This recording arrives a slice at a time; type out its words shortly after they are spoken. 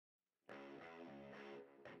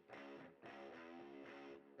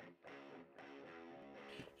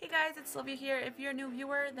Hey guys, it's Sylvia here. If you're a new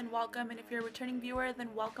viewer, then welcome, and if you're a returning viewer, then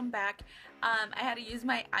welcome back. I had to use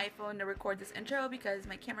my iPhone to record this intro because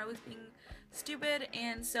my camera was being stupid,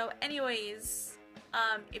 and so anyways,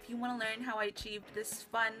 if you want to learn how I achieved this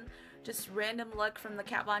fun, just random look from the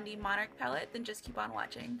Kat Von D Monarch palette, then just keep on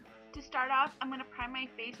watching. To start off, I'm going to prime my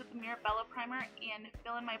face with the Mirabella primer and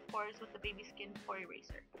fill in my pores with the Baby Skin Pore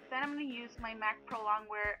Eraser. Then I'm going to use my MAC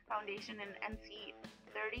Prolongwear foundation in NC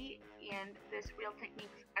 30 and this Real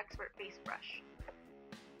Techniques Expert Face Brush.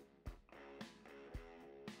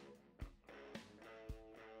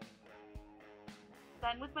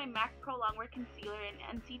 Then with my MAC Prolongwear concealer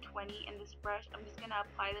in NC 20 and this brush, I'm just going to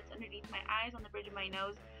apply this underneath my eyes, on the bridge of my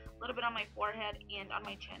nose, a little bit on my forehead, and on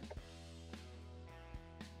my chin.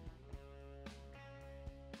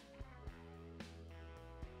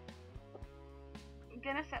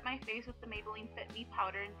 I'm going to set my face with the Maybeline FIT ME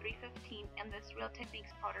powder in 315 and this Real Techniques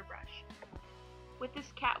powder brush. With this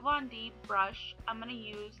Kat Von D brush, I'm going to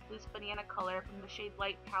use this banana color from the shade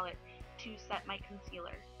Light palette to set my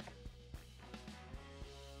concealer.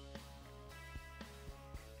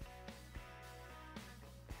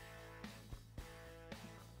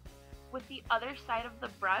 With the other side of the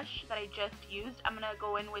brush that I just used, I'm going to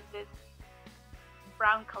go in with this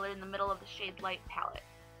brown color in the middle of the shade Light palette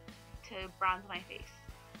to bronze my face.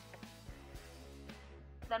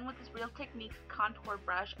 Then with this Real Techniques contour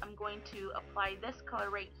brush, I'm going to apply this color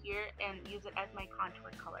right here and use it as my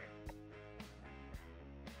contour color.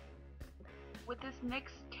 With this NYX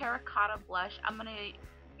Terra Cotta blush, I'm going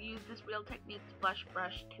to use this Real Techniques blush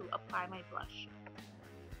brush to apply my blush.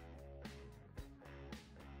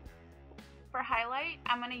 For highlight,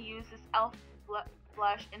 I'm going to use this e.l.f.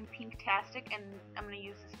 blush in Pinktastic, and I'm going to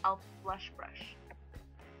use this e.l.f. blush brush.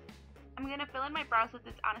 I'm going to fill in my brows with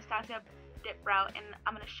this Anastasia dip brow, and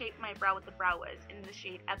I'm going to shape my brow with the Brow Wiz in the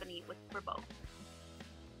shade Ebony for both.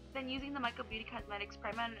 Then using the Mica Beauty Cosmetics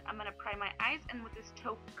primer, I'm going to prime my eyes, and with this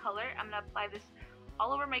taupe color, I'm going to apply this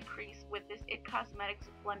all over my crease with this IT Cosmetics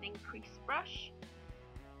blending crease brush.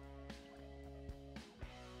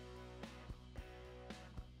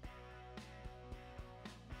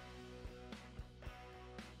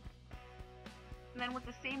 And then with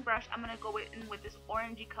the same brush, I'm going to go in with this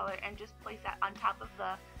orangey color and just place that on top of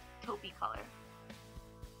the taupey color.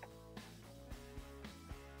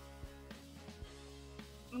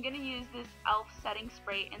 I'm going to use this e.l.f. setting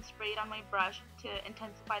spray and spray it on my brush to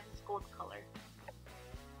intensify this gold color.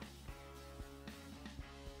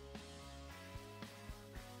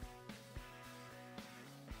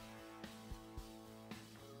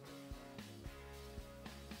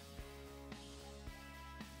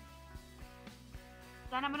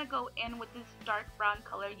 Then I'm going to go in with this dark brown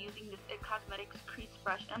color using this IT Cosmetics crease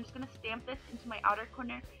brush, and I'm just going to stamp this into my outer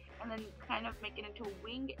corner and then kind of make it into a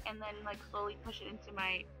wing and then like slowly push it into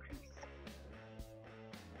my crease.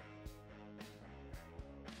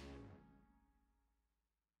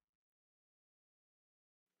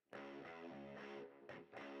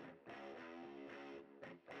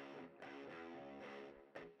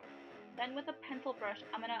 Then with a pencil brush,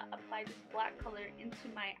 I'm going to apply this black color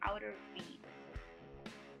into my outer V.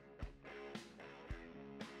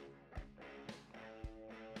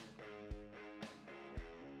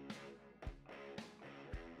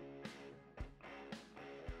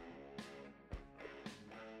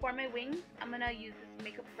 For my wings, I'm going to use this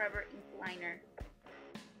Makeup Forever ink liner.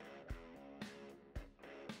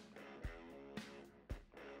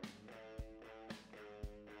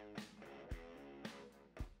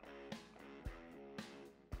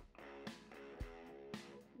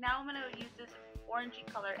 Now I'm going to use this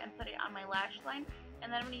orangey color and put it on my lash line,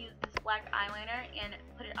 and then I'm going to use this black eyeliner and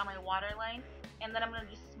put it on my waterline, and then I'm going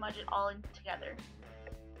to just smudge it all in together.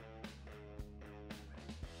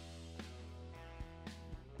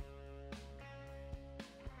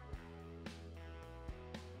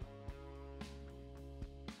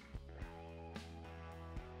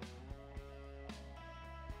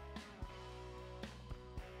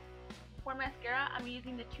 For mascara, I'm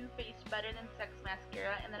using the Too Faced Better Than Sex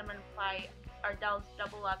mascara, and then I'm going to apply Ardell's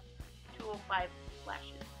Double Up 205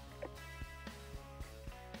 lashes.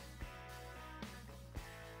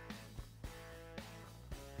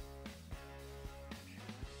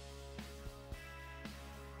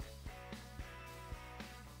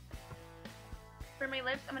 For my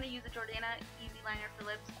lips, I'm going to use the Jordana Easy Liner for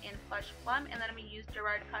Lips in Plush Plum, and then I'm going to use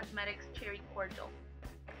Gerard Cosmetics Cherry Cordial.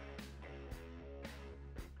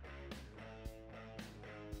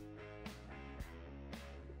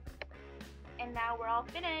 And now we're all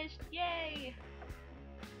finished! Yay!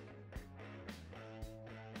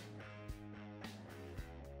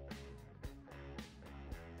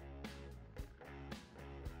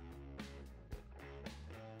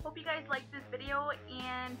 Hope you guys liked this video,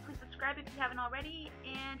 and please subscribe if you haven't already,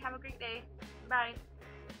 and have a great day. Bye.